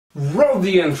Roll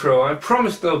the intro. I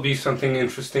promise there'll be something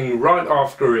interesting right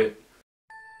after it.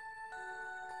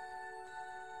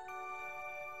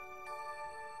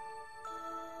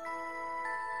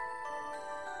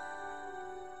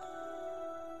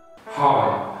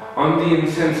 Hi, I'm the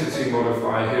intensity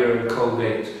modifier here at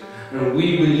Colgate, and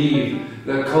we believe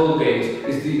that Colgate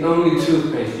is the only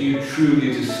toothpaste you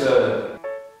truly deserve.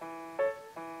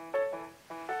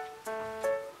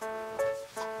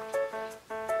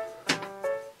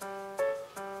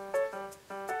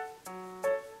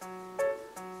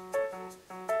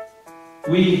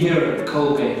 We here at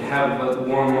Colgate have but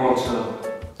one motto: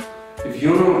 if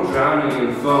you're not drowning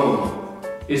in foam,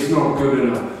 it's not good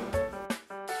enough.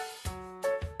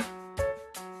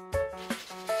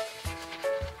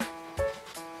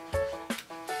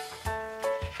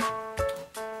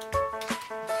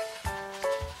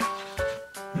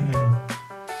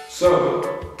 So,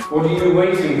 what are you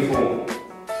waiting for?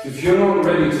 If you're not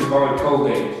ready to buy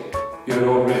Colgate, you're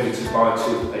not ready to buy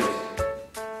toothpaste.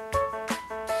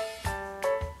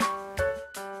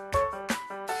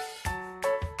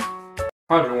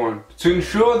 Hi everyone, to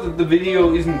ensure that the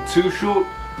video isn't too short,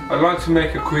 I'd like to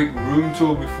make a quick room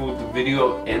tour before the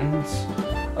video ends.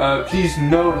 Please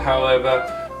note, however,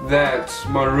 that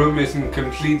my room isn't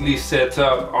completely set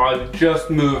up. I've just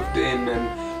moved in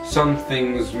and some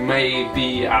things may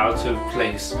be out of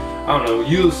place. I don't know,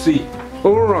 you'll see.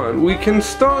 Alright, we can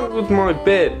start with my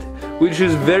bed, which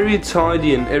is very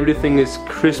tidy and everything is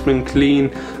crisp and clean.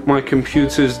 My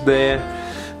computer's there.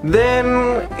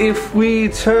 Then, if we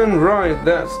turn right,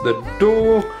 that's the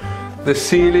door. The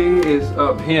ceiling is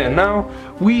up here. Now,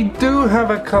 we do have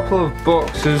a couple of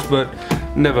boxes, but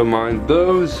never mind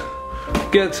those.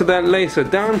 Get to that later.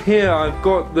 Down here, I've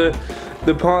got the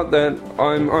part that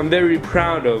I'm very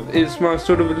proud of. It's my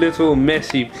sort of little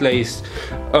messy place.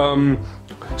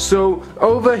 So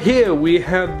over here we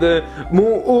have the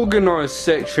more organized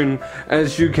section.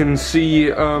 As you can see,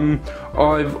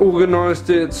 I've organized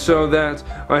it so that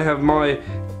I have my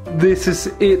 "This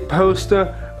Is It"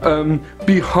 poster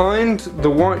behind the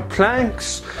white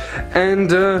planks, and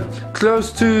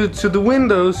close to the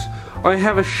windows I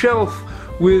have a shelf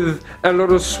with a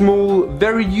lot of small,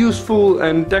 very useful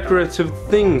and decorative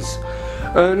things.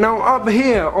 Now up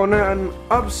here on an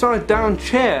upside down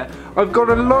chair I've got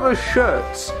a lot of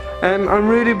shirts, and I'm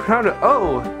really proud of.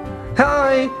 Oh,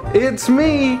 hi, it's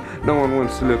me. No one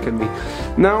wants to look at me.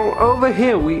 Now over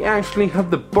here we actually have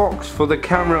the box for the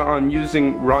camera I'm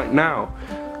using right now.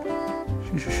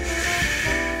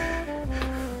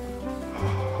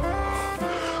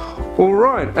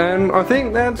 Alright, and I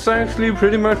think that's actually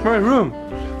pretty much my room.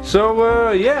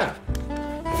 So yeah,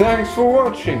 thanks for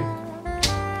watching.